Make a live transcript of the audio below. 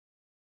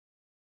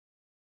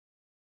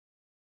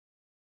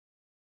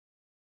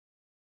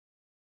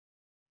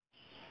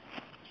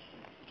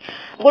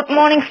Good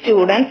morning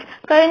students.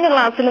 കഴിഞ്ഞ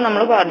ക്ലാസ്സിൽ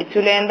നമ്മൾ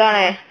പഠിച്ചില്ലേ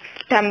എന്താണ്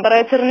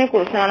ടെമ്പറേച്ചറിനെ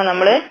കുറിച്ചാണ്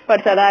നമ്മൾ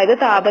പഠിച്ചത്, അതായത്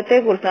താപത്തെ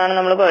കുറിച്ചാണ്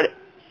നമ്മൾ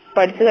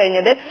പഠിച്ചു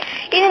കഴിഞ്ഞത്.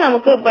 ഇനി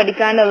നമുക്ക്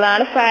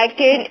പഠിക്കാനുള്ളതാണ്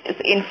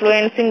factors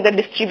influencing the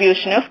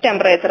distribution of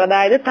temperature,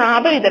 അതായത്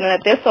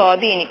താപവിതരണത്തെ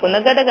സ്വാധീനിക്കുന്ന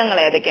ഘടകങ്ങൾ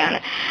ഏതൊക്കെയാണ്.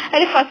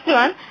 അതിൽ first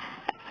one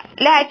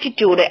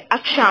latitude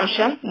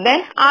അക്ഷാംശം,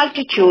 then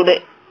altitude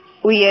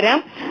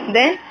ഉയരം,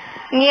 ദെൻ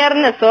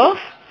നിയർനെസ്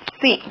ഓഫ്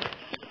സീ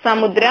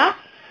സമുദ്ര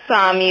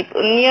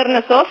സാമീപ്യം,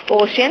 നിയർനെസ് ഓഫ്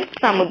ഓഷ്യൻ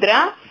സമുദ്ര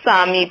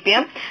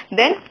സാമീപ്യം,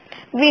 ദെൻ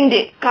വിൻഡ്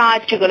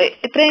കാറ്റുകള്.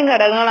 ഇത്രയും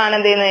ഘടകങ്ങളാണ്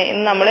എന്ത് ചെയ്യുന്നത്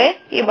ഇന്ന് നമ്മള്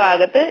ഈ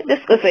ഭാഗത്ത്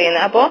ഡിസ്കസ്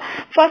ചെയ്യുന്നത്. അപ്പോ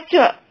ഫസ്റ്റ്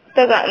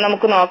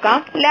നമുക്ക് നോക്കാം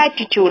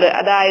ലാറ്റിറ്റ്യൂഡ്,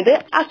 അതായത്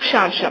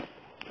അക്ഷാംശം.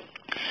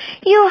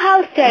 You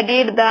have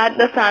studied that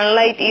the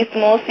sunlight is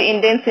most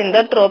intense in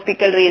the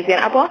tropical region.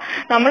 അപ്പോ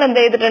നമ്മൾ എന്ത്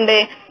ചെയ്തിട്ടുണ്ട്,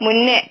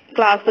 മുന്നേ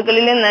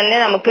ക്ലാസ്സുകളിൽ തന്നെ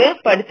നമുക്ക്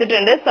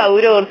പഠിച്ചിട്ടുണ്ട്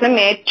സൗരോർജം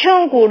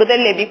ഏറ്റവും കൂടുതൽ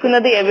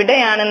ലഭിക്കുന്നത്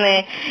എവിടെയാണെന്ന്,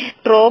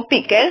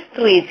 tropical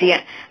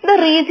region. The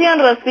region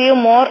receive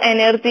more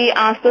energy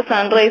as the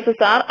sunrises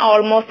are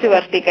almost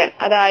vertical.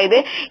 അതായത്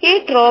ഈ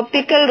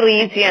ട്രോപ്പിക്കൽ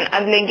റീജിയൻ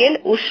അല്ലെങ്കിൽ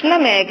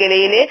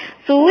ഉഷ്ണമേഖലയിലെ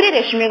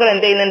സൂര്യരശ്മികൾ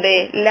എന്ത് ചെയ്യുന്നുണ്ട്,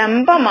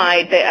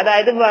 ലംബമായിട്ട്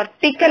അതായത്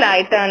വെർട്ടിക്കൽ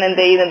ആയിട്ടാണ്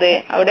എന്ത് ചെയ്യുന്നത്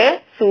അവിടെ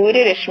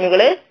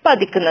സൂര്യരശ്മികള്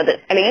പതിക്കുന്നത്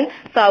അല്ലെങ്കിൽ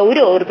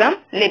സൗരോർജം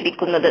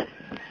ലഭിക്കുന്നത്.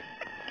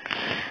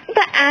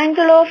 The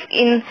angle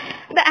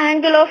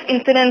of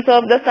incidence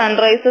of the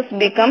sunrises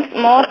becomes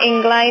more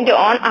inclined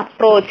on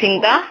approaching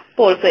the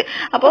poles.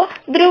 അപ്പോ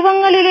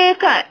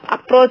ധ്രുവങ്ങളിലേക്ക്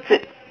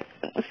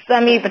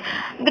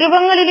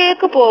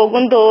ധ്രുവങ്ങളിലേക്ക്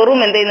പോകും തോറും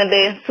എന്ത്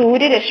ചെയ്യുന്നത്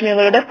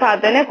സൂര്യരശ്മികളുടെ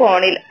പതന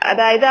കോണിൽ,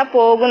 അതായത് ആ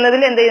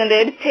പോകുന്നതിൽ എന്ത്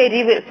ചെയ്യുന്നത് ഒരു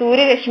ചരിവ്,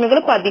 സൂര്യരശ്മികൾ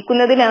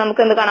പതിക്കുന്നതിൽ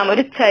നമുക്ക് എന്ത് കാണാം,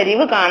 ഒരു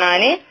ചരിവ്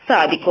കാണാൻ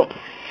സാധിക്കും.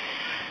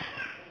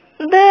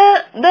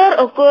 There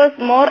occurs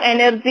more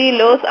energy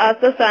loss as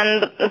the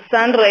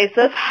sun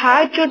rises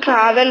have to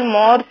travel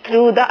more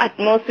through the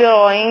atmosphere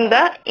owing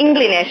the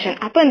inclination.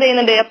 അപ്പൊ എന്ത്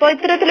ചെയ്യുന്നുണ്ട്, അപ്പൊ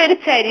ഇത്തരത്തിലൊരു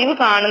ചരിവ്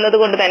കാണുന്നത്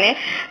കൊണ്ട് തന്നെ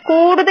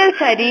കൂടുതൽ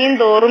ചരിയും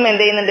തോറും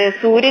എന്ത് ചെയ്യുന്നുണ്ട്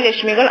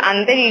സൂര്യരശ്മികൾ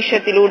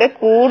അന്തരീക്ഷത്തിലൂടെ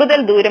കൂടുതൽ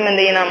ദൂരം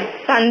എന്ത് ചെയ്യണം,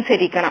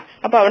 സഞ്ചരിക്കണം.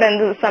 അപ്പൊ അവിടെ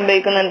എന്ത്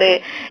സംഭവിക്കുന്നുണ്ട്,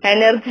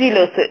 എനർജി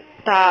ലോസ്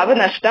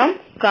താപനഷ്ടം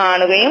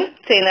കാണുകയും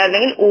ചെയ്യുന്നത്,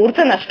 അല്ലെങ്കിൽ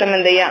ഊർജ്ജ നഷ്ടം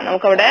എന്ത് ചെയ്യാം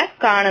നമുക്കവിടെ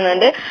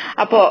കാണുന്നുണ്ട്.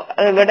 അപ്പോ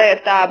ഇവിടെ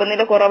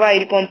താപനില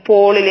കുറവായിരിക്കും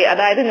പോളില്,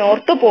 അതായത്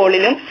നോർത്ത്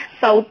പോളിലും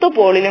സൗത്ത്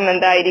പോളിലും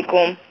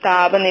എന്തായിരിക്കും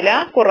താപനില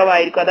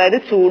കുറവായിരിക്കും, അതായത്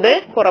ചൂട്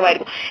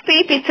കുറവായിരിക്കും. ഇപ്പൊ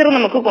ഈ പിക്ചർ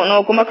നമുക്ക്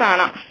നോക്കുമ്പോ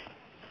കാണാം,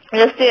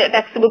 ജസ്റ്റ്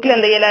ടെക്സ്റ്റ് ബുക്കിൽ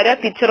എന്ത് ചെയ്യലാ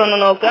പിക്ചർ ഒന്ന്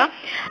നോക്കുക.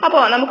 അപ്പോ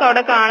നമുക്ക്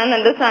അവിടെ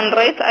കാണുന്നുണ്ട്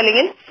സൺറൈസ്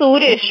അല്ലെങ്കിൽ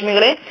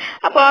സൂര്യരശ്മികള്.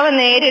 അപ്പൊ അവ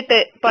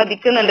നേരിട്ട്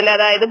പതിക്കുന്നുണ്ടല്ലോ,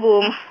 അതായത്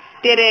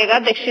രേഖ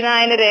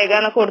ദക്ഷിണായന രേഖ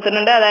എന്നൊക്കെ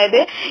കൊടുത്തിട്ടുണ്ട്, അതായത്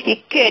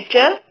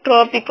ഇക്വേറ്റർ,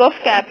 ട്രോപ്പിക് ഓഫ്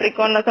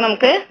കാപ്രിക്കോൺ എന്നൊക്കെ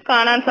നമുക്ക്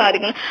കാണാൻ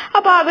സാധിക്കും.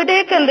 അപ്പൊ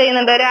അവിടേക്ക് എന്ത്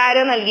ചെയ്യുന്നുണ്ട്, ഒരു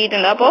ആരോ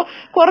നൽകിയിട്ടുണ്ട്. അപ്പൊ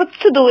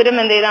കുറച്ച് ദൂരം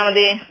എന്ത് ചെയ്താൽ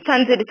മതി,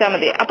 സഞ്ചരിച്ചാൽ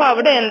മതി. അപ്പൊ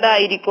അവിടെ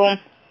എന്തായിരിക്കും,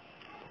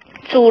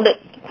 ചൂട്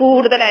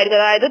കൂടുതലായിരിക്കും,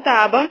 അതായത്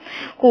താപം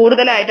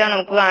കൂടുതലായിട്ടാണ്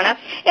നമുക്ക് കാണാം.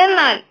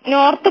 എന്നാൽ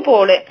നോർത്ത്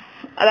പോള്,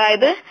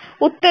 അതായത്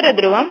ഉത്തര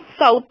ധ്രുവം,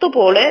 സൗത്ത്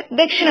പോള്,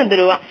 ദക്ഷിണ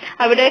ധ്രുവം,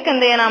 അവിടേക്ക്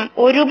എന്ത് ചെയ്യണം,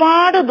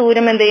 ഒരുപാട്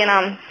ദൂരം എന്ത്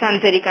ചെയ്യണം,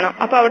 സഞ്ചരിക്കണം.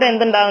 അപ്പൊ അവിടെ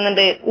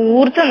എന്തുണ്ടാവുന്നുണ്ട്,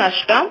 ഊർജ്ജ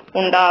നഷ്ടം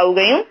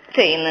ഉണ്ടാവുകയും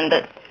ചെയ്യുന്നുണ്ട്.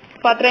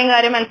 അപ്പൊ അത്രയും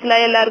കാര്യം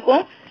മനസ്സിലായി എല്ലാവർക്കും.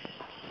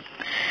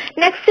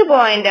 നെക്സ്റ്റ്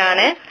പോയിന്റ്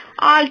ആണ്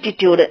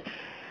altitude.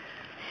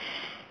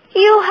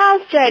 You have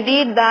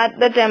studied that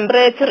the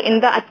temperature in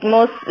the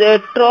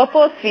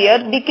troposphere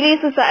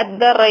decreases at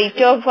the rate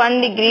of 1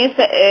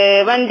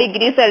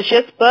 degree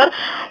Celsius per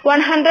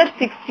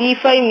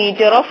 165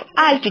 meter of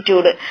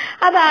altitude.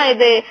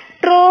 അതായത്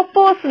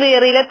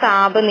ട്രോപ്പോസ്ഫിയറിലെ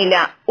താപനില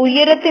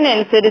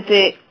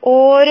ഉയരത്തിനനുസരിച്ച്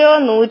ഓരോ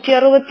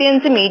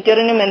 165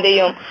 മീറ്ററിനും എന്ത്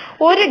ചെയ്യും,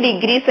 1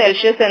 ഡിഗ്രി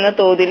സെൽഷ്യസ് എന്ന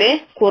തോതില്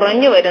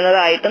കുറഞ്ഞു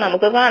വരുന്നതായിട്ട്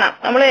നമുക്ക് കാണാം.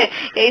 നമ്മള്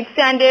 8th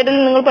സ്റ്റാൻഡേർഡിൽ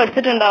നിങ്ങൾ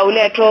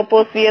പഠിച്ചിട്ടുണ്ടാവൂലേ,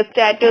 ട്രോപ്പോസ്ഫിയർ,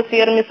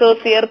 സ്ട്രാറ്റോസ്ഫിയർ,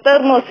 മിസോസ്ഫിയർ,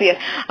 തെർമോസ്ഫിയർ.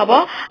 അപ്പോ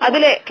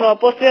അതിലെ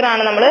ട്രോപ്പോസ്ഫിയർ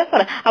ആണ് നമ്മൾ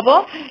പറയുന്നത്. അപ്പോ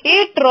ഈ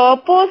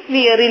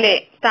ട്രോപ്പോസ്ഫിയറിലെ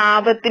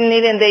താപത്തിന്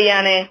എന്ത്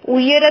ചെയ്യാണ്,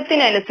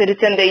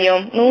 ഉയരത്തിനനുസരിച്ച് എന്ത്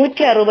ചെയ്യും,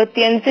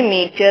 165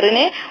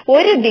 മീറ്ററിന്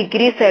 1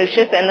 ഡിഗ്രി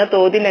സെൽഷ്യസ് എന്ന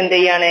തോതിൽ എന്ത്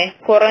ചെയ്യാണ്,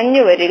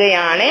 കുറഞ്ഞു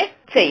വരികയാണ്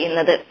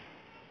ചെയ്യുന്നത്.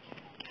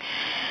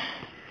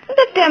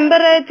 The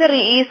temperature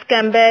is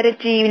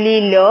comparatively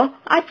low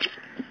at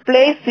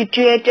place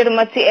situated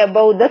much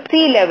above the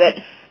sea level.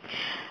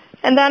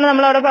 എന്താണ്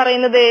നമ്മൾ അവിടെ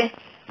പറയുന്നത്,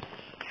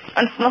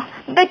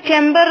 The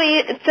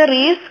temperature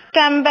is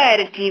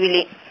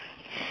comparatively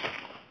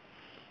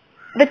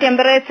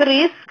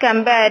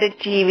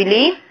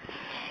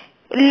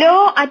low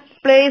at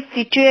place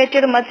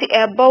situated much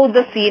above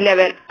the sea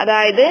level.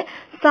 അതായത്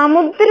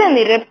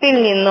സമുദ്രനിരപ്പിൽ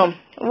നിന്നും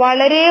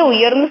വളരെ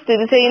ഉയർന്ന്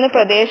സ്ഥിതി ചെയ്യുന്ന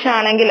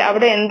പ്രദേശമാണെങ്കിൽ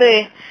അവിടെ എന്ത്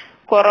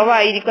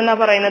കുറവായിരിക്കും എന്നാ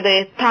പറയുന്നത്,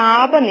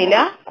 താപനില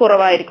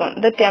കുറവായിരിക്കും.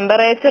 The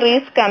temperature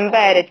is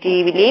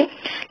comparatively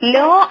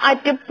low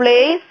at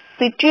place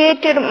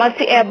situated much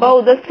above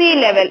the sea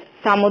level.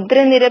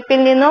 സമുദ്രനിരപ്പിൽ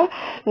നിന്നും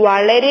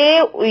വളരെ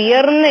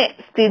ഉയർന്ന്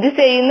സ്ഥിതി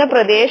ചെയ്യുന്ന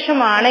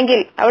പ്രദേശമാണെങ്കിൽ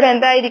അവിടെ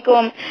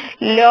എന്തായിരിക്കും,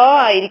 ലോ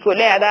ആയിരിക്കും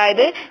അല്ലെ,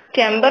 അതായത്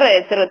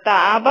ടെമ്പറേച്ചർ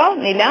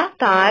താപനില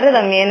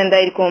താരതമ്യേന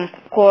എന്തായിരിക്കും,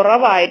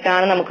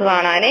 കുറവായിട്ടാണ് നമുക്ക്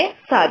കാണാനേ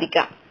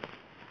സാധിക്കാം.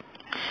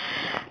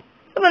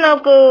 അപ്പൊ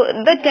നോക്കൂ,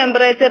 the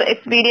temperature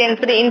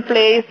experienced in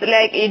place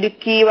like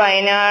Idukki,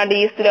 Wayanad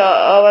is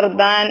lower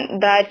than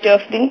that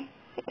of the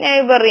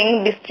neighboring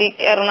district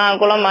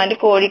Ernakulam and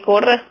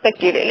Kozhikode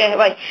respectively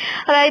അല്ലെ.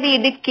 അതായത്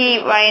ഇടുക്കി,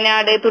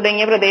 വയനാട്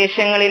തുടങ്ങിയ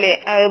പ്രദേശങ്ങളിലെ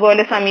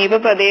അതുപോലെ സമീപ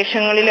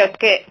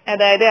പ്രദേശങ്ങളിലൊക്കെ,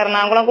 അതായത്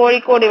എറണാകുളം,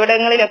 കോഴിക്കോട്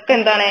ഇവിടങ്ങളിലൊക്കെ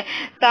എന്താണ്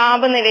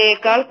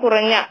താപനിലയേക്കാൾ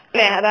കുറഞ്ഞ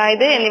അല്ലെ,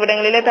 അതായത്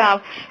എന്നിവിടങ്ങളിലെ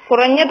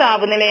കുറഞ്ഞ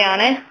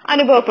താപനിലയാണ്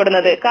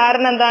അനുഭവപ്പെടുന്നത്.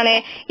 കാരണം എന്താണ്,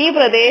 ഈ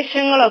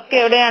പ്രദേശങ്ങളൊക്കെ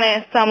എവിടെയാണ്,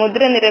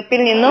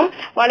 സമുദ്രനിരപ്പിൽ നിന്നും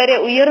വളരെ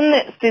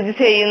ഉയർന്ന് സ്ഥിതി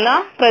ചെയ്യുന്ന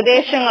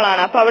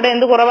പ്രദേശങ്ങളാണ്. അപ്പൊ അവിടെ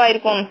എന്ത്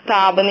കുറവായിരിക്കും,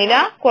 താപനില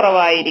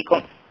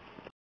കുറവായിരിക്കും.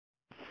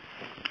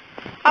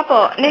 അപ്പോ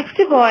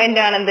next point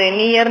ആണെന്ത്,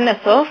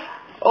 nearness of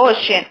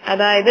ocean.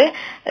 അതായത്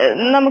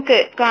നമുക്ക്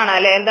കാണാം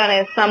അല്ലെ, എന്താണ്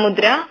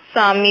സമുദ്ര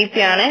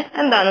സാമീപ്യാണ്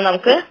എന്താന്ന്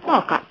നമുക്ക്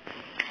നോക്കാം.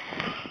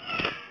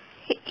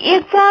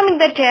 Examine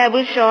the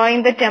table showing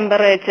the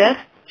temperature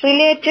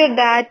related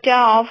data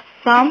of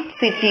some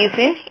cities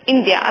in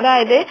India.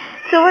 അതായത്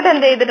ചുവട്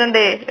എന്ത്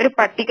ചെയ്തിട്ടുണ്ട്, ഒരു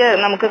പട്ടിക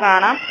നമുക്ക്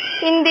കാണാം.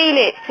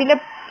 ഇന്ത്യയിലെ ചില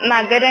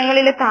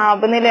നഗരങ്ങളിലെ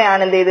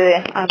താപനിലയാണ് എന്ത് ചെയ്തത്,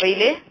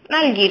 അവയില്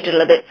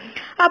നൽകിയിട്ടുള്ളത്.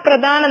 ആ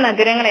പ്രധാന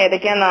നഗരങ്ങൾ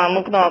ഏതൊക്കെയാന്ന്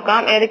നമുക്ക്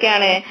നോക്കാം.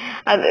 ഏതൊക്കെയാണ്,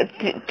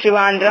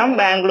 ട്രിവാൻഡ്രം,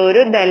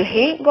 ബാംഗ്ലൂരു,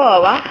 ഡൽഹി,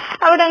 ഗോവ.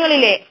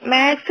 അവിടങ്ങളിലെ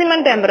മാക്സിമം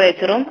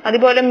ടെമ്പറേച്ചറും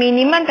അതുപോലെ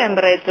മിനിമം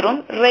ടെമ്പറേച്ചറും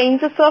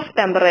റേഞ്ചസ് ഓഫ്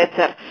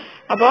ടെമ്പറേച്ചർ.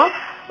 അപ്പോ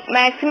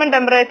മാക്സിമം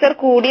ടെമ്പറേച്ചർ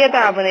കൂടിയ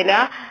താപനില,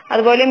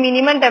 അതുപോലെ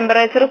മിനിമം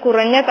ടെമ്പറേച്ചർ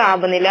കുറഞ്ഞ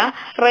താപനില,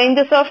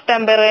 റേഞ്ചസ് ഓഫ്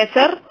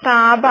ടെമ്പറേച്ചർ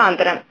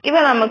താപാന്തരം, ഇവ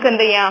നമുക്ക്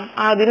എന്ത് ചെയ്യാം,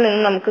 അതിൽ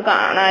നിന്ന് നമുക്ക്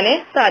കാണാന്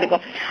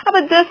സാധിക്കും. അപ്പൊ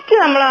ജസ്റ്റ്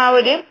നമ്മൾ ആ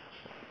ഒരു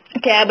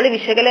ടേബിൾ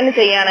വിശകലനം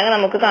ചെയ്യുകയാണെങ്കിൽ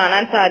നമുക്ക്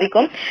കാണാൻ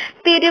സാധിക്കും,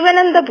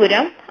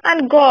 Thiruvananthapuram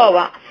and Goa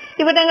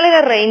ഇവിടങ്ങളിലെ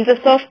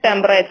ranges of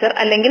temperature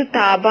അല്ലെങ്കിൽ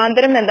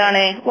താപാന്തരം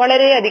എന്താണ്,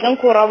 വളരെയധികം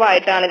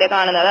കുറവായിട്ടാണ്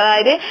കാണുന്നത്.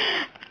 അതായത്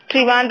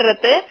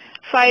ട്രിവാൻഡ്രത്ത്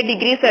 5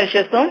 ഡിഗ്രി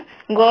സെൽഷ്യസും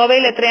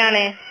ഗോവയിൽ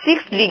എത്രയാണ്,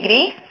 6 ഡിഗ്രി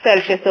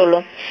സെൽഷ്യസ് ഉള്ളൂ.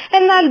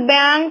 എന്നാൽ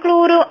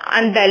ബാംഗ്ലൂരും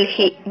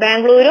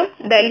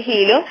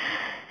ഡൽഹിയിലും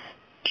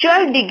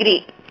 12 ഡിഗ്രി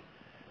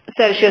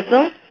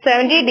സെൽഷ്യസും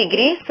 70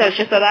 ഡിഗ്രി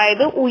സെൽഷ്യസ്,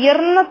 അതായത്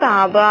ഉയർന്ന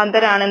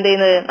താപാന്തരാണ് എന്ത്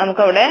ചെയ്യുന്നത്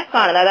നമുക്ക് അവിടെ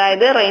കാണുന്നത്.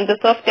 അതായത്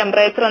റേഞ്ചസ് ഓഫ്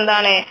ടെമ്പറേച്ചർ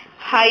എന്താണ്,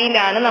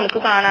 ഹൈയിലാണ്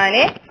നമുക്ക്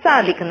കാണാനേ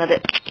സാധിക്കുന്നത്.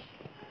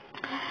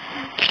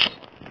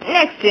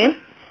 Next,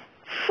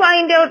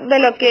 find out the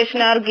location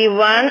or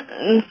given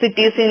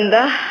cities in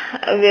the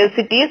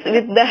cities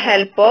with the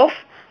help of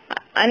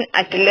an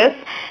atlas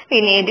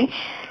in it.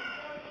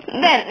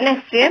 Then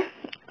next,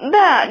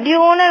 the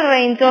diurnal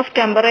range of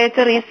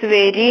temperature is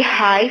very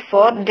high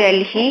for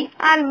Delhi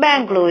and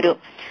Bangalore,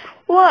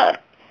 where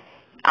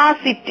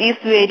as it is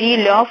very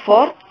low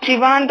for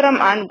Trivandrum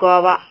and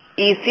Goa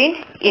is in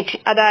it.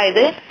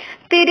 അതായത്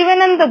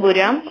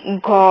തിരുവനന്തപുരം,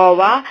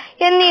 ഗോവ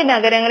എന്നീ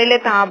നഗരങ്ങളിലെ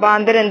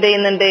താപാന്തരം എന്ത്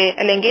ചെയ്യുന്നുണ്ട്,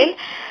 അല്ലെങ്കിൽ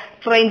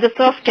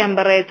ranges of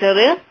temperature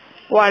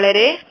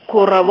വളരെ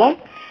കുറവും,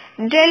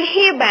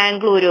 ഡൽഹി,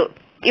 ബാംഗ്ലൂരു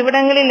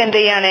ഇവിടങ്ങളിൽ എന്ത്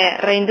ചെയ്യാണ്,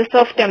 റേഞ്ചസ്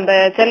ഓഫ്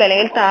ടെമ്പറേച്ചർ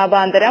അല്ലെങ്കിൽ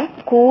താപാന്തരം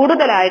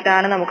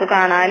കൂടുതലായിട്ടാണ് നമുക്ക്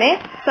കാണാൻ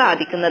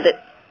സാധിക്കുന്നത്.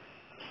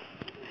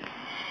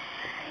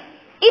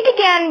 It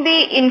can be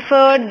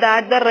inferred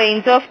that the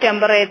range of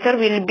temperature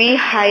will be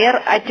higher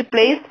at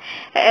place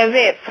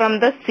away from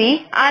the sea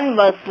and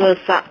vice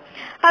versa.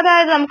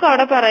 അതായത് നമുക്ക്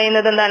അവിടെ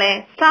പറയുന്നത് എന്താണ്,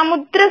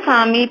 സമുദ്ര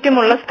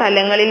സാമീപ്യമുള്ള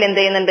സ്ഥലങ്ങളിൽ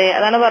എന്ത് ചെയ്യുന്നുണ്ട്,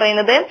 അതാണ്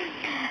പറയുന്നത്.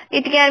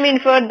 It can be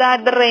inferred that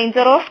the range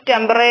of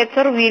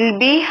temperature will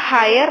be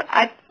higher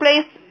at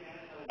place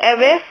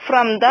away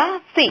from the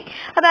sea.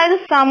 അതായത്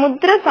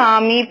സമുദ്ര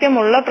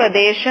സാമീപ്യമുള്ള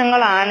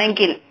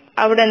പ്രദേശങ്ങളാണെങ്കിൽ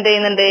അവിടെ എന്ത്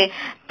ചെയ്യുന്നുണ്ട്,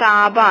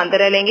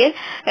 താപാന്തരം അല്ലെങ്കിൽ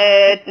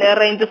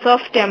റേഞ്ചസ്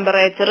ഓഫ്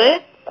ടെമ്പറേച്ചർ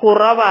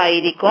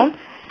കുറവായിരിക്കും.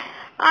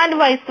 ആൻഡ്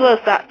വൈസ്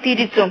വേഴ്സ,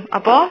 തിരിച്ചും.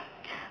 അപ്പോ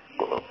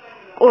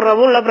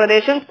കുറവുള്ള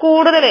പ്രദേശം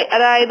കൂടുതൽ,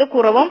 അതായത്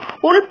കുറവും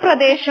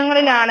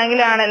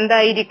ഉൾപ്രദേശങ്ങളിലാണെങ്കിലാണ്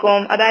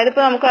എന്തായിരിക്കും, അതായത്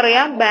ഇപ്പൊ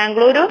നമുക്കറിയാം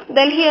ബാംഗ്ലൂരു,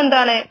 ഡൽഹി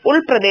എന്താണ്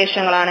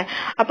ഉൾപ്രദേശങ്ങളാണ്.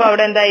 അപ്പൊ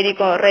അവിടെ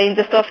എന്തായിരിക്കും,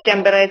 റേഞ്ചസ് ഓഫ്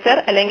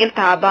ടെമ്പറേച്ചർ അല്ലെങ്കിൽ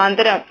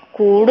താപാന്തരം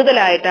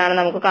കൂടുതലായിട്ടാണ്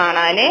നമുക്ക്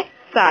കാണാന്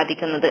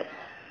സാധിക്കുന്നത്.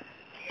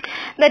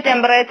 The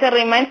temperature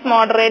remains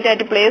moderate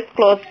at place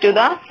close to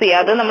the sea.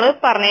 അത് നമ്മൾ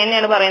പറഞ്ഞു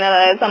തന്നെയാണ് പറയുന്നത്.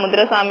 അതായത്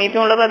സമുദ്ര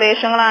സാമീപ്യമുള്ള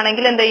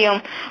പ്രദേശങ്ങളാണെങ്കിൽ എന്ത് ചെയ്യും,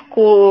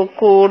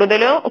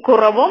 കൂടുതലും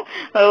കുറവും,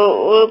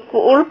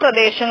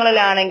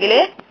 ഉൾപ്രദേശങ്ങളിലാണെങ്കിൽ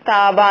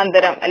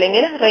താപാന്തരം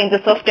അല്ലെങ്കിൽ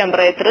റേഞ്ചസ് ഓഫ്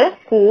ടെമ്പറേച്ചർ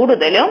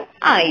കൂടുതലും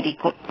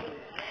ആയിരിക്കും.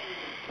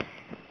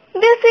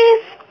 This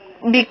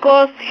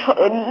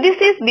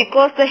is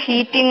because the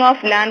heating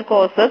of land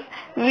causes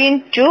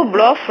wind to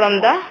blow from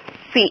the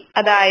sea.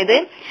 അതായത്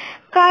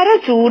കര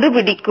ചൂട്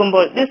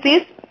പിടിക്കുമ്പോൾ, this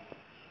is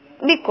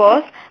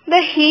because the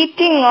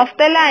heating of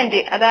the land,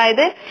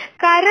 അതായത്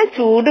കര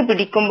ചൂട്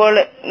പിടിക്കുമ്പോൾ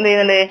എന്ത്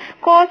ചെയ്യുന്നത്,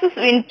 causes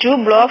wind to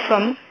blow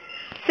from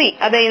sea.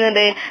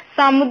 അതായത്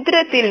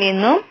സമുദ്രത്തിൽ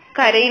നിന്നും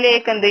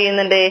കരയിലേക്ക് എന്ത്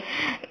ചെയ്യുന്നുണ്ട്,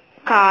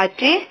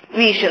 കാറ്റ്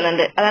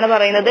വീശുന്നുണ്ട്. അതാണ്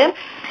പറയുന്നത്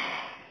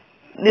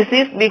this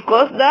is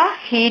because the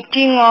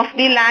heating of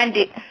the land,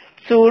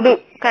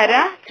 കര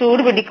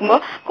ചൂട്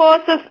പിടിക്കുമ്പോൾ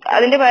causes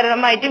അതിന്റെ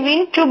പരമായിട്ട്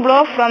wind to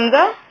blow from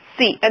the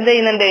sea. എന്ത്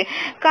ചെയ്യുന്നുണ്ട്,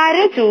 കര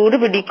ചൂട്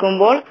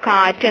പിടിക്കുമ്പോൾ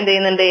കാറ്റ് എന്ത്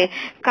ചെയ്യുന്നുണ്ട്,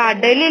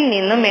 കടലിൽ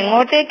നിന്നും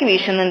എങ്ങോട്ടേക്ക്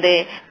വീശുന്നുണ്ട്,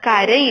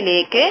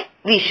 കരയിലേക്ക്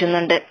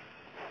വീശുന്നുണ്ട്.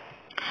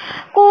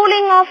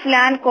 Cooling of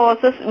land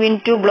causes wind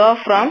to blow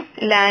from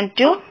land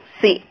to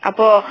sea.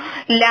 അപ്പോ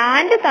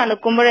ലാൻഡ്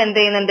തണുക്കുമ്പോൾ എന്ത്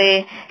ചെയ്യുന്നുണ്ട്?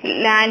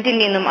 ലാൻഡിൽ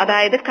നിന്നും,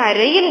 അതായത്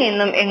കരയിൽ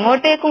നിന്നും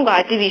എങ്ങോട്ടേക്കും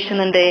കാറ്റ്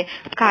വീശുന്നുണ്ട്?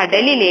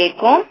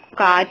 കടലിലേക്കും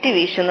കാറ്റ്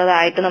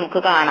വീശുന്നതായിട്ട്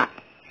നമുക്ക് കാണാം.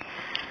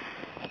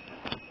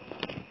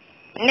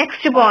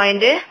 Next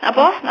point.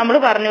 അപ്പോ നമ്മൾ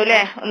പറഞ്ഞു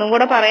അല്ലെ, ഒന്നും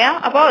കൂടെ പറയാം.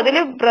 അപ്പോ ഇതിൽ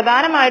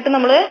പ്രധാനമായിട്ട്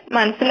നമ്മൾ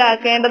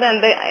മനസ്സിലാക്കേണ്ടത്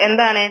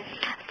എന്താണ്?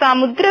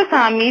 സമുദ്ര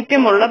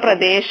സാമീപ്യമുള്ള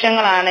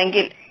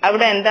പ്രദേശങ്ങളാണെങ്കിൽ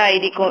അവിടെ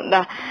എന്തായിരിക്കും?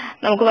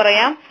 നമുക്ക്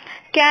പറയാം,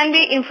 can be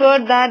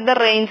inferred that the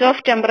range of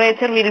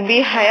temperature will be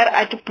higher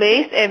at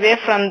place away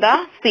from the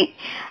sea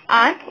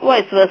and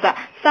vice versa.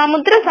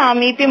 സമുദ്ര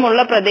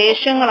സാമീപ്യമുള്ള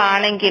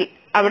പ്രദേശങ്ങളാണെങ്കിൽ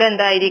അവിടെ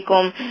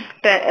എന്തായിരിക്കും?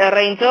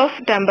 റേഞ്ച് ഓഫ്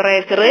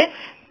ടെമ്പറേച്ചർ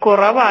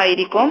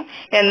കുറവായിരിക്കും.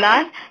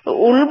 എന്നാൽ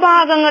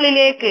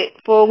ഉൾഭാഗങ്ങളിലേക്ക്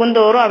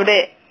പോകുന്തോറും അവിടെ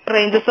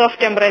റേഞ്ചസ് ഓഫ്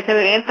ടെമ്പറേച്ചർ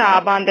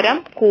താപാന്തരം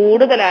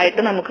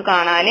കൂടുതലായിട്ട് നമുക്ക്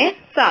കാണാൻ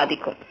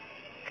സാധിക്കും.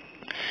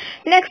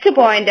 നെക്സ്റ്റ്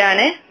പോയിന്റ്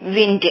ആണ്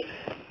വിൻഡ്.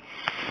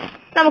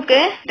 നമുക്ക്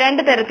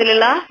രണ്ട്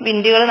തരത്തിലുള്ള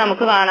വിൻഡുകൾ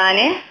നമുക്ക് കാണാൻ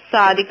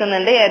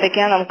സാധിക്കുന്നുണ്ട്.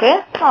 ഏതൊക്കെയാ നമുക്ക്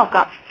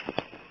നോക്കാം.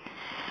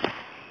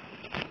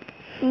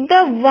 The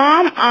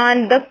warm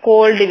and the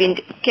called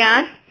wind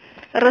can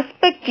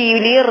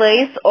respectively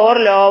rice or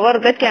lower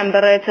the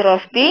temperature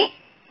of the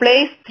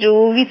place through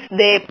which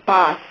they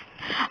pass.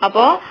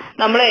 അപ്പോ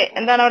നമ്മള്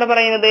എന്താണ് അവിടെ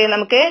പറയുന്നത്?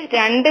 നമുക്ക്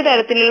രണ്ട്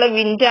തരത്തിലുള്ള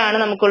വിൻഡാണ്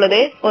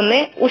നമുക്കുള്ളത്. ഒന്ന്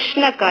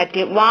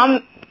ഉഷ്ണക്കാറ്റ്, വാം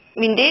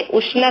വിൻഡ്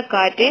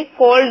ഉഷ്ണക്കാറ്റ്.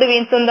 കോൾഡ്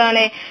വിൻഡ്സ്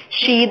എന്താണ്?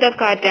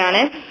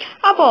 ശീതക്കാറ്റാണ്.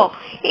 അപ്പോ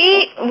ഈ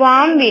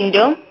വാം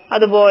വിൻഡും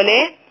അതുപോലെ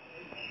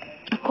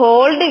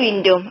കോൾഡ്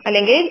വിൻഡും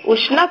അല്ലെങ്കിൽ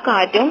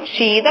ഉഷ്ണക്കാറ്റും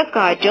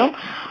ശീതക്കാറ്റും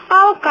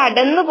ആ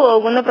കടന്നു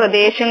പോകുന്ന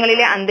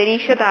പ്രദേശങ്ങളിലെ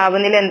അന്തരീക്ഷ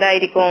താപനില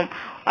എന്തായിരിക്കും?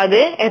 അത്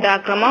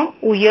യഥാക്രമം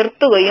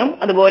ഉയർത്തുകയും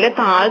അതുപോലെ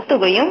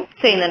താഴ്ത്തുകയും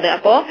ചെയ്യുന്നുണ്ട്.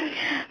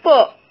 ഇപ്പോ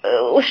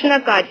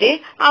ഉഷ്ണക്കാറ്റ്,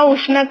 ആ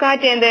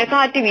ഉഷ്ണക്കാറ്റ്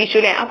കാറ്റ്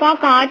വീശൂലേ? അപ്പൊ ആ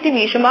കാറ്റ്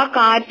വീശുമ്പോ ആ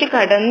കാറ്റ്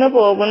കടന്നു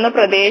പോകുന്ന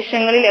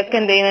പ്രദേശങ്ങളിലൊക്കെ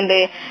എന്ത് ചെയ്യുന്നുണ്ട്?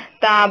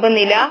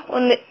 താപനില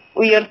ഒന്ന്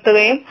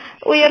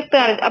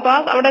ഉയർത്തുകയാണ്. അപ്പൊ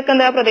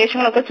അവിടെയൊക്കെ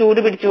പ്രദേശങ്ങളൊക്കെ ചൂട്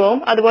പിടിച്ചു പോകും.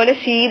 അതുപോലെ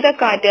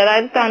ശീതക്കാറ്റ്,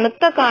 അതായത്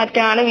തണുത്ത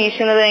കാറ്റാണ്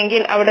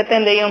വീശുന്നതെങ്കിൽ അവിടത്തെ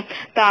എന്ത് ചെയ്യും?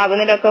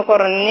 താപനില ഒക്കെ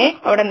കുറഞ്ഞ്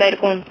അവിടെ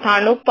എന്തായിരിക്കും?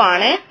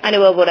 തണുപ്പാണ്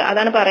അനുഭവപ്പെടുക.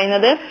 അതാണ്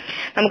പറയുന്നത്.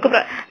 നമുക്ക്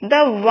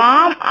the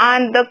warm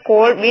and the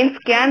called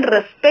winds can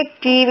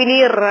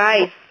respectively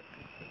rice,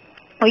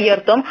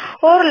 ഉയർത്തും,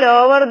 or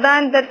lower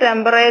than the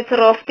temperature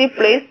of the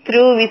place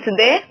through which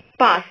they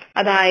pass.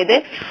 അതായത്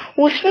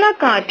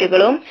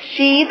ഉഷ്ണക്കാറ്റുകളും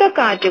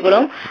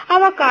ശീതക്കാറ്റുകളും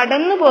അവ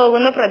കടന്നു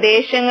പോകുന്ന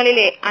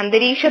പ്രദേശങ്ങളിലെ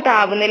അന്തരീക്ഷ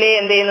താപനിലയെ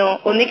എന്ത് ചെയ്യുന്നു?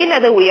 ഒന്നുകിൽ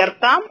അത്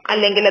ഉയർത്താം,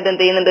 അല്ലെങ്കിൽ അത്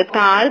എന്ത് ചെയ്യുന്നുണ്ട്?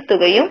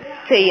 താഴ്ത്തുകയും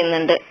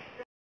ചെയ്യുന്നുണ്ട്.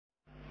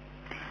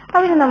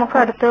 അതിന് നമുക്ക്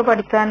അടുത്ത്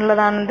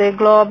പഠിക്കാനുള്ളതാണ്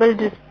ഗ്ലോബൽ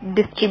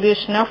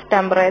ഡിസ്ട്രിബ്യൂഷൻ ഓഫ്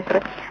ടെമ്പറേച്ചർ.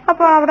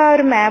 അപ്പൊ അവിടെ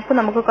ഒരു മാപ്പ്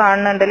നമുക്ക്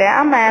കാണുന്നുണ്ടല്ലേ?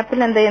 ആ മാപ്പിൽ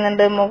എന്ത്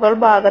ചെയ്യുന്നുണ്ട്? മുകൾ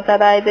ഭാഗത്ത്,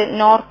 അതായത്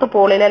നോർത്ത്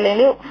പോളിൽ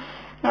അല്ലെങ്കിൽ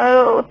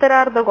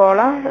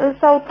ഉത്തരാർദ്ധഗോളം,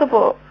 സൗത്ത്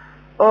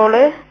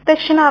പോള്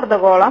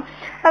ദക്ഷിണാർദ്ധഗോളം,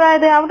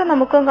 അതായത് അവിടെ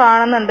നമുക്ക്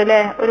കാണുന്നുണ്ട് അല്ലെ,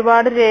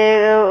 ഒരുപാട്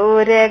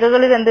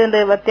രേഖകളിൽ എന്തുണ്ട്?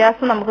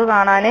 വ്യത്യാസം നമുക്ക്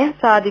കാണാൻ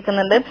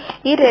സാധിക്കുന്നുണ്ട്.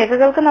 ഈ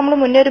രേഖകൾക്ക് നമ്മൾ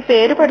മുന്നേ ഒരു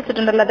പേര്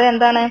പഠിച്ചിട്ടുണ്ടല്ലോ. അത്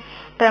എന്താണ്?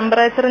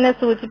 ടെമ്പറേച്ചറിനെ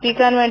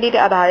സൂചിപ്പിക്കാൻ വേണ്ടിയിട്ട്,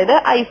 അതായത്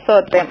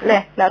ഐസോത്തേം അല്ലെ,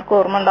 എല്ലാവർക്കും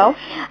ഓർമ്മ ഉണ്ടാവും.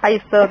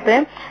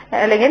 ഐസോത്തേം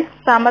അല്ലെങ്കിൽ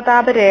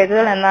സമതാപ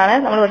രേഖകൾ എന്നാണ്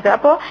നമ്മൾ പഠിച്ചത്.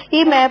 അപ്പോ ഈ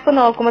മാപ്പ്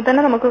നോക്കുമ്പോൾ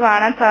തന്നെ നമുക്ക്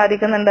കാണാൻ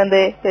സാധിക്കുന്നുണ്ട്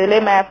എന്ത്? ഇതിലെ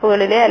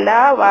മാപ്പുകളിലെ എല്ലാ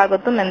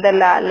ഭാഗത്തും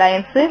എന്തല്ല,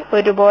 ലൈൻസ്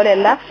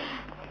ഒരുപോലെയല്ല.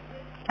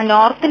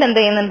 നോർത്തിൽ എന്ത്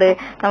ചെയ്യുന്നുണ്ട്?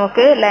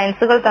 നമുക്ക്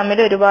ലൈൻസുകൾ തമ്മിൽ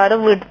ഒരുപാട്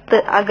വിഡ്ത്ത്,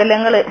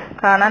 അകലങ്ങൾ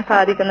കാണാൻ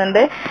സാധിക്കുന്നുണ്ട്.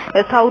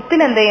 സൗത്തിൽ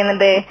എന്ത്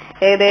ചെയ്യുന്നുണ്ട്?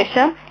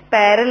 ഏകദേശം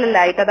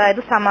പാരലലായിട്ട്,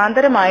 അതായത്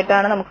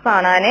സമാന്തരമായിട്ടാണ് നമുക്ക്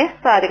കാണാൻ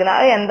സാധിക്കുന്നത്.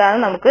 അത്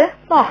എന്താണെന്ന് നമുക്ക്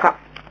നോക്കാം.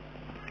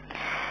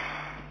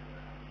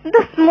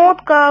 The smooth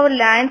curved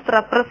lines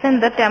represent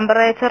the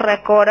temperature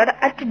recorded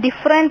at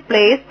different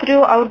places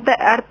throughout the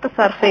earth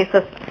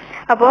surfaces.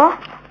 അപ്പോ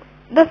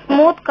the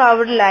smooth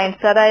curved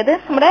lines, അതായത്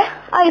നമ്മുടെ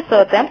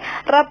ഐസോത്തേം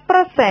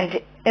റെപ്രസെന്റ്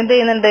എന്ത്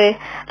ചെയ്യുന്നുണ്ട്?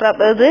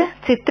 ഇത്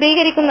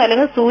ചിത്രീകരിക്കുന്നു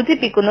അല്ലെങ്കിൽ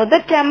സൂചിപ്പിക്കുന്നു the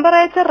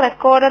temperature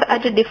recorded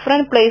at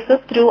different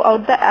places through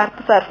out the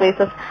earth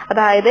surfaces.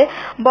 അതായത്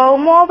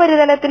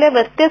ഭൗമോപരിതലത്തിലെ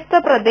വ്യത്യസ്ത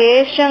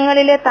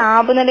പ്രദേശങ്ങളിലെ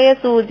താപനിലയെ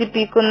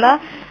സൂചിപ്പിക്കുന്ന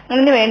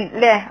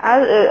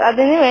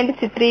അതിനു വേണ്ടി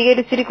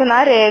ചിത്രീകരിച്ചിരിക്കുന്ന ആ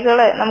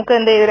രേഖകള് നമുക്ക്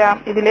എന്ത് ചെയ്യാം?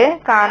 ഇതില്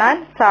കാണാൻ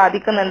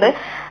സാധിക്കുന്നുണ്ട്.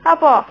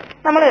 അപ്പോ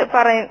നമ്മൾ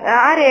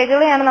ആ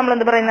രേഖകളെയാണ് നമ്മൾ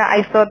എന്ത് പറയുന്നത്?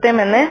 ഐസോത്തേം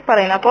എന്ന്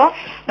പറയുന്നത്. അപ്പോ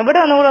ഇവിടെ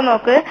ഒന്നുകൂടെ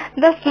നോക്ക്.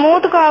 The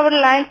smooth curved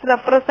lines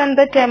represent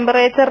the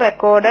temperature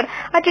recorded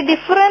at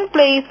different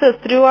places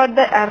through out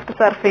the earth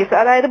surface.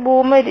 അതായത്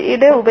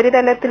ഭൂമിയുടെ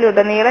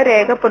ഉപരിതലത്തിലുടനീളം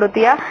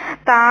രേഖപ്പെടുത്തിയ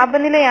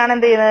താപനിലയാണ്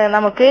എന്ത് ചെയ്യുന്നത്?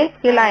 നമുക്ക്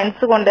ഈ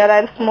ലൈൻസ് കൊണ്ട്,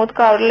 അതായത് സ്മൂത്ത്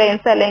കർവ്ഡ്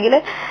ലൈൻസ് അല്ലെങ്കിൽ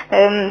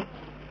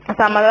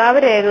സമതാപ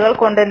രേഖകൾ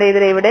കൊണ്ട് എന്ത്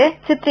ചെയ്തത് ഇവിടെ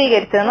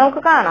ചിത്രീകരിച്ചത്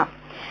നമുക്ക് കാണാം.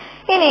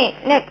 ഇനി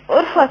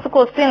ഒരു ഫസ്റ്റ്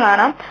ക്വസ്റ്റ്യൻ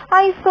കാണാം.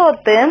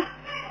 ഐസോത്തേം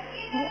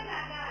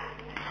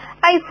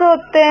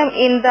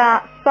in the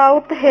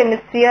south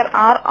hemisphere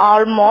are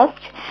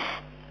almost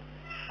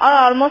are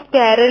almost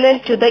parallel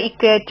to the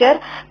equator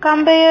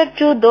compared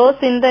to those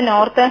in the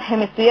northern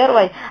hemisphere.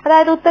 Why?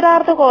 അതായത്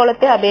ഉത്തരാർദ്ധ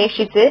ഗോളത്തെ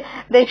അപേക്ഷിച്ച്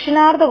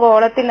ദക്ഷിണാർദ്ധ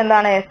ഗോളത്തിൽ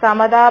എന്താണ്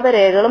സമതാപ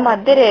രേഖകളും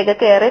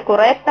മധ്യരേഖയ്ക്ക് ഏറെ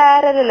കുറെ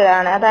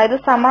പാരലലാണ്, അതായത്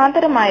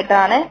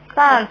സമാന്തരമായിട്ടാണ്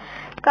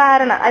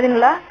കാരണം.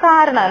 അതിനുള്ള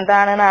കാരണം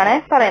എന്താണെന്നാണ്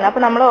പറയുന്നത്.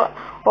 അപ്പൊ നമ്മൾ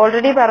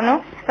ഓൾറെഡി പറഞ്ഞു,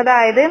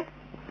 അതായത്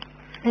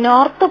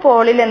നോർത്ത്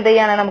പോളിൽ എന്ത്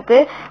ചെയ്യാണ് നമുക്ക്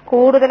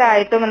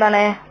കൂടുതലായിട്ടും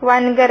എന്താണ്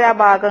വൻകര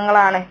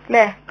ഭാഗങ്ങളാണ്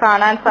അല്ലെ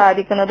കാണാൻ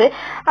സാധിക്കുന്നത്.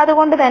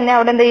 അതുകൊണ്ട് തന്നെ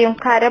അവിടെ എന്ത് ചെയ്യും,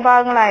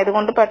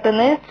 കരഭാഗങ്ങളായതുകൊണ്ട്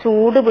പെട്ടെന്ന്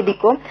ചൂട്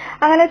പിടിക്കും.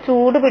 അങ്ങനെ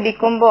ചൂട്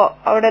പിടിക്കുമ്പോൾ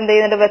അവിടെ എന്ത്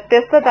ചെയ്യുന്നുണ്ട്,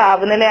 വ്യത്യസ്ത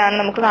താപനിലയാണ്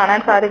നമുക്ക് കാണാൻ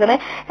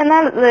സാധിക്കുന്നത്.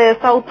 എന്നാൽ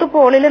സൗത്ത്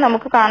പോളിൽ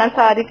നമുക്ക് കാണാൻ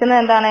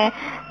സാധിക്കുന്നത് എന്താണ്,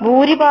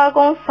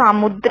 ഭൂരിഭാഗവും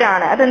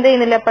സമുദ്രമാണ്. അതെന്ത്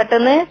ചെയ്യുന്നില്ല,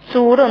 പെട്ടെന്ന്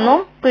ചൂടൊന്നും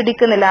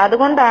പിടിക്കുന്നില്ല.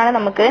 അതുകൊണ്ടാണ്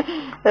നമുക്ക്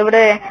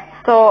ഇവിടെ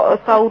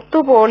സൗത്ത്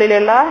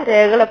പോളിലുള്ള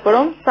രേഖകൾ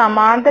എപ്പോഴും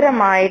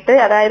സമാന്തരമായിട്ട്,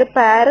 അതായത്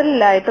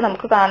പാരലായിട്ട്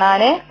നമുക്ക്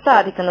കാണാനേ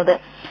സാധിക്കുന്നത്.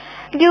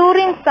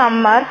 During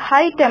summer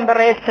high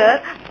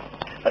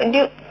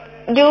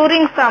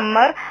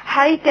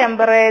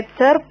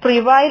temperature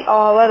prevail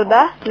over the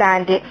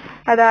land.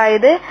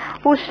 അതായത്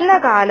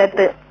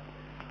ഉഷ്ണകാലത്ത്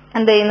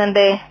എന്ത്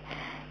ചെയ്യുന്നുണ്ട്,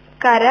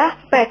 കര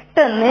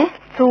പെട്ടെന്ന്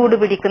ചൂട്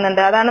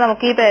പിടിക്കുന്നുണ്ട്. അതാണ്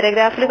നമുക്ക് ഈ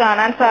പാരഗ്രാഫിൽ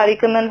കാണാൻ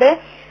സാധിക്കുന്നുണ്ട്.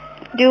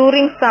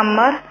 During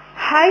summer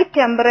high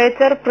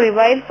temperature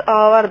പ്രിവൈൽസ്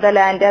over the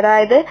land.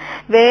 അതായത്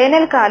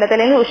വേനൽക്കാലത്ത്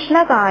അല്ലെങ്കിൽ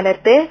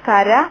ഉഷ്ണകാലത്ത്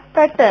കര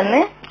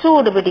പെട്ടെന്ന്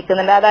ചൂട്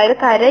പിടിക്കുന്നുണ്ട്, അതായത്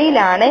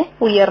കരയിലാണ്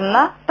ഉയർന്ന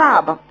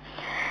താപം.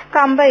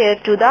 കമ്പയർ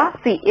ടു ദ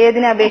സീ,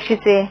 ഏതിനെ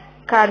അപേക്ഷിച്ച്,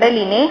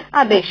 കടലിനെ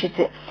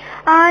അപേക്ഷിച്ച്.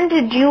 And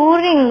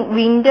during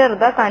winter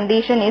the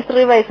condition is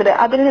revised.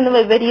 അതിൽ നിന്ന്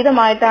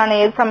വിപരീതമായിട്ടാണ്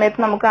ഏത് സമയത്ത്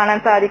നമുക്ക് കാണാൻ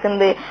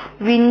സാധിക്കുന്നത്,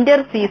 വിന്റർ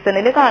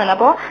സീസണിൽ കാണുന്നത്.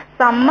 അപ്പോ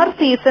സമ്മർ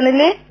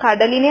സീസണില്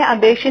കടലിനെ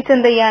അപേക്ഷിച്ച്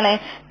എന്ത് ചെയ്യാണ്,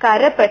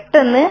 കര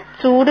പെട്ടെന്ന്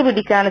ചൂട്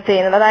പിടിക്കുകയാണ്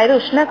ചെയ്യുന്നത്. അതായത്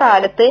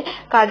ഉഷ്ണകാലത്ത്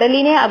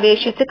കടലിനെ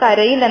അപേക്ഷിച്ച്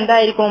കരയിൽ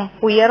എന്തായിരിക്കും,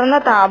 ഉയർന്ന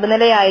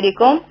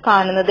താപനിലയായിരിക്കും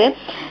കാണുന്നത്.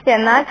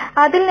 എന്നാൽ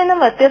അതിൽ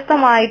നിന്നും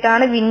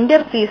വ്യത്യസ്തമായിട്ടാണ്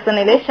വിന്റർ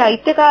സീസണില്,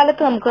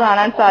 ശൈത്യകാലത്ത് നമുക്ക്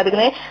കാണാൻ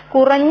സാധിക്കുന്നത്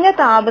കുറഞ്ഞ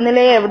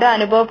താപനിലയെ എവിടെ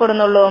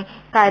അനുഭവപ്പെടുന്നുള്ളൂ,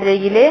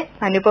 കരയിലെ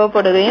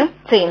അനുഭവപ്പെടുകയും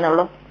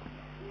ചെയ്യുന്നുള്ളൂ.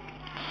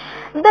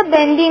 The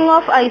bending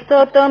of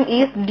isotherm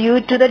is due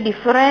to the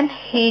different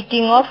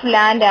heating of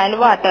land and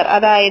water.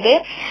 അതായത്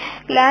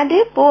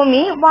ലാൻഡ്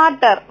ഭൂമി,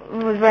 വാട്ടർ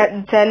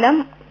ജലം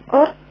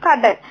ഓർ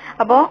കടൽ.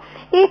 അപ്പോ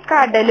ഈ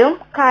കടലും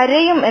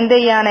കരയും എന്ത്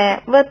ചെയ്യാണ്,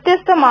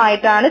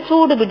 വ്യത്യസ്തമായിട്ടാണ്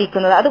ചൂട്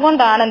പിടിക്കുന്നത്.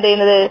 അതുകൊണ്ടാണ് എന്ത്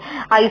ചെയ്യുന്നത്,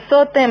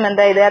 ഐസോത്തേം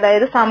എന്തായത്,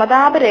 അതായത്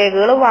സമതാപ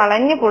രേഖകൾ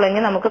വളഞ്ഞു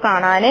പുളഞ്ഞ് നമുക്ക്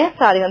കാണാൻ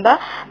സാധിക്കുന്നത്.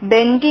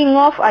 ബെൻഡിങ്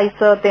ഓഫ്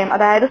ഐസോത്തേം,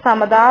 അതായത്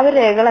സമതാപ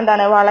രേഖകൾ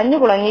എന്താണ്, വളഞ്ഞു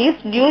പുളഞ്ഞ്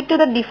is due to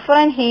the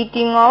different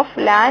heating of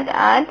land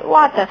and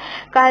water.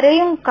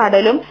 കരയും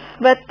കടലും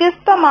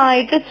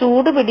വ്യത്യസ്തമായിട്ട്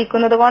ചൂട്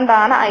പിടിക്കുന്നത്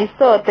കൊണ്ടാണ്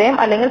ഐസോത്തേം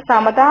അല്ലെങ്കിൽ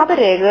സമതാപ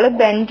രേഖകൾ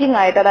ബെൻഡിങ്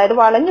ആയിട്ട്, അതായത്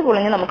വളഞ്ഞു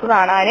പുളഞ്ഞ് നമുക്ക്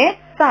കാണാൻ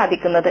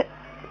സാധിക്കുന്നത്.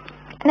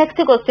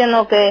 നെക്സ്റ്റ് ക്വസ്റ്റ്യൻ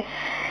നോക്ക്.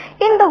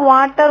 In the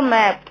water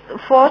maps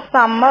for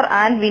summer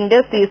and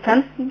winter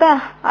seasons, the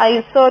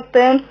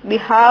isotherms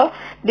behave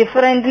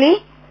differently.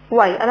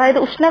 Why? അതായത്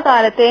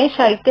ഉഷ്ണകാലത്തെയും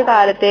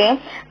ശൈത്യകാലത്തെയും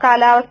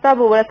കാലാവസ്ഥാ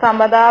ഭൂഗോള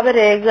സമതാപ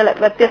രേഖകൾ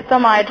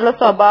വ്യത്യസ്തമായിട്ടുള്ള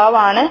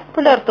സ്വഭാവമാണ്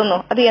പുലർത്തുന്നു.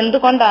 അത്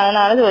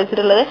എന്തുകൊണ്ടാണെന്നാണ്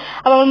ചോദിച്ചിട്ടുള്ളത്.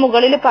 അപ്പൊ നമ്മൾ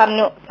മുകളിൽ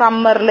പറഞ്ഞു,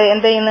 സമ്മറിൽ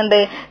എന്ത് ചെയ്യുന്നുണ്ട്,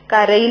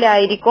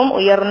 കരയിലായിരിക്കും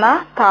ഉയർന്ന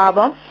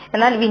താപം,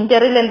 എന്നാൽ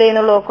വിന്ററിൽ എന്ത്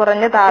ചെയ്യുന്നുള്ളൂ,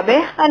 കുറഞ്ഞ താപേ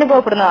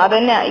അനുഭവപ്പെടുന്നു. അത്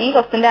തന്നെ ഈ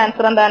ക്വസ്റ്റിന്റെ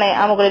ആൻസർ എന്താണ്,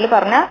 ആ മുകളിൽ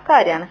പറഞ്ഞ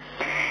കാര്യമാണ്.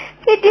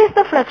 It is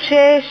the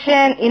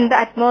fluctuation in the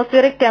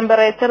atmospheric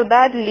temperature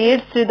that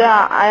leads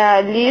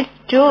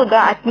to the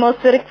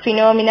atmospheric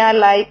phenomena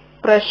like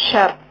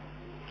pressure,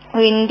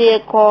 wind,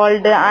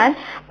 cold and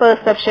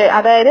perception.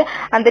 അതായത്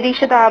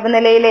അന്തരീക്ഷ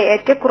താപനിലയിലെ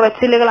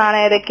ഏറ്റക്കുറച്ചിലുകളാണ്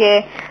ഏതൊക്കെ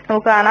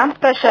നമുക്ക് കാണാം,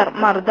 പ്രഷർ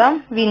മർദ്ദം,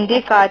 വിൻഡ്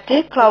കാറ്റ്,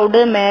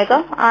 ക്ലൗഡ്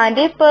മേഘം,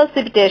 ആൻഡ്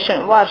പെർസിപിറ്റേഷൻ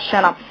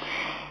വർഷണം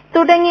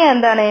തുടങ്ങിയ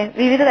എന്താണ്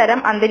വിവിധ തരം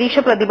അന്തരീക്ഷ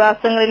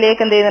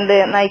പ്രതിഭാസങ്ങളിലേക്ക് എന്ത് ചെയ്യുന്നുണ്ട്,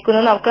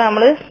 നയിക്കുന്നു. നമുക്ക്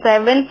നമ്മൾ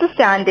 7th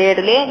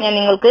സ്റ്റാൻഡേർഡില് ഞാൻ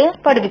നിങ്ങൾക്ക്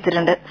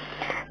പഠിപ്പിച്ചിട്ടുണ്ട്.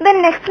 ദെൻ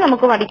നെക്സ്റ്റ്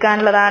നമുക്ക്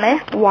പഠിക്കാനുള്ളതാണ്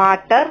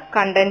വാട്ടർ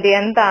കണ്ടന്റ്.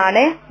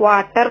 എന്താണ്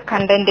വാട്ടർ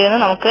കണ്ടന്റ്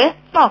എന്ന് നമുക്ക്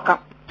നോക്കാം.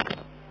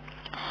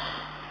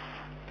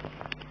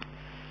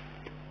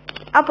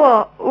 അപ്പോ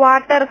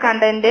water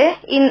content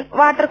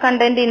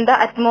in the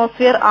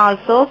atmosphere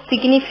also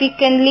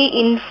significantly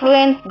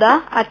influence the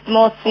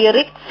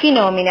atmospheric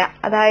phenomena.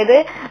 അതായത്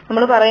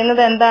നമ്മൾ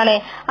പറയുന്നത് എന്താണ്,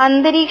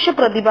 അന്തരീക്ഷ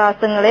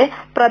പ്രതിഭാസങ്ങളെ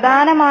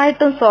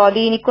പ്രധാനമായിട്ടും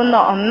സ്വാധീനിക്കുന്ന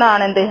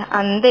ഒന്നാണെന്ത്,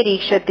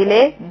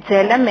 അന്തരീക്ഷത്തിലെ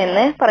ജലം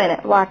എന്ന്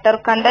പറയുന്നത്. Water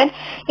content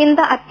in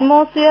the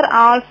atmosphere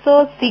also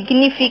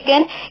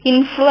significant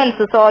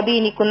influence,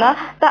 സ്വാധീനിക്കുന്ന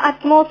ദ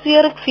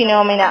അറ്റ്മോസ്ഫിയറിക്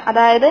ഫിനോമിന,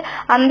 അതായത്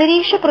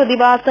അന്തരീക്ഷ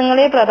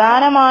പ്രതിഭാസങ്ങളെ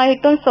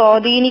പ്രധാനമായിട്ടും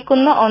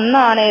സ്വാധീനിക്കുന്ന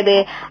ഒന്നാണ് ഇത്,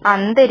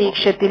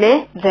 അന്തരീക്ഷത്തിലെ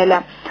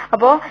ജലം.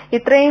 അപ്പോ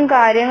ഇത്രയും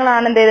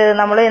കാര്യങ്ങളാണ് എന്ത് ചെയ്തത്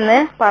നമ്മൾ ഇന്ന്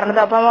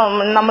പറഞ്ഞത്. അപ്പൊ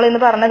നമ്മൾ ഇന്ന്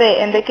പറഞ്ഞത്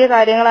എന്തൊക്കെ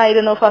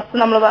കാര്യങ്ങളായിരുന്നു? ഫസ്റ്റ്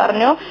നമ്മൾ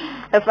പറഞ്ഞു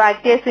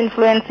factors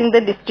influencing the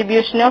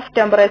distribution of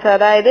temperature,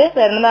 അതായത്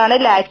വരുന്നതാണ്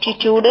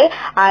latitude,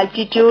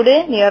 altitude,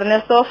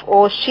 nearness of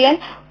ocean,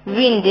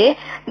 wind.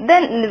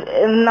 Then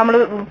നമ്മൾ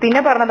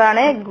പിന്നെ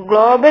പറഞ്ഞതാണ്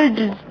ഗ്ലോബൽ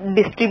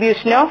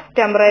ഡിസ്ട്രിബ്യൂഷൻ ഓഫ്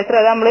ടെമ്പറേച്ചർ.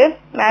 അത് നമ്മൾ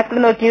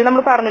മാപ്പിൽ നോക്കി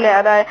നമ്മൾ പറഞ്ഞില്ലേ,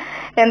 അതായത്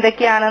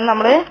എന്തൊക്കെയാണെന്ന്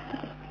നമ്മൾ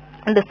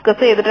ഡിസ്കസ്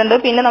ചെയ്തിട്ടുണ്ട്.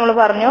 പിന്നെ നമ്മൾ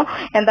പറഞ്ഞു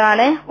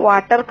എന്താണ്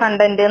വാട്ടർ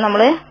കണ്ടന്റ്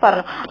നമ്മൾ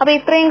പറഞ്ഞു. അപ്പൊ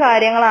ഇത്രയും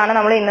കാര്യങ്ങളാണ്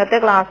നമ്മൾ ഇന്നത്തെ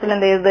ക്ലാസ്സിൽ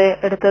എന്ത് ചെയ്തത്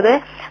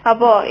എടുത്തത്.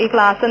 അപ്പോ ഈ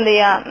ക്ലാസ് എന്ത്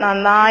ചെയ്യാ,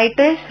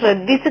 നന്നായിട്ട്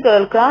ശ്രദ്ധിച്ച്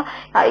കേൾക്കുക.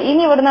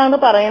 ഇനി ഇവിടുന്ന്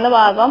പറയുന്ന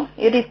ഭാഗം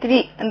ഒരു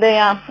ഇത്തിരി എന്ത്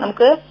ചെയ്യാ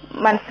നമുക്ക്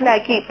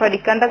മനസ്സിലാക്കി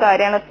പഠിക്കേണ്ട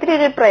കാര്യമാണ്. ഒത്തിരി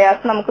ഒരു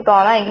പ്രയാസം നമുക്ക്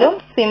തോന്നാമെങ്കിലും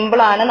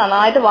സിമ്പിൾ ആണ്.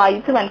 നന്നായിട്ട്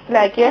വായിച്ച്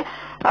മനസ്സിലാക്കിയ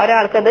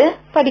ഒരാൾക്കത്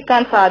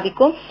പഠിക്കാൻ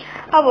സാധിക്കും.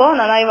 അപ്പോ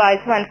നന്നായി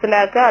വായിച്ച്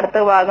മനസ്സിലാക്കുക. അടുത്ത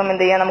ഭാഗം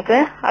എന്ത് ചെയ്യാം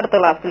നമുക്ക് അടുത്ത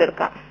ക്ലാസ്സിൽ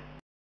എടുക്കാം.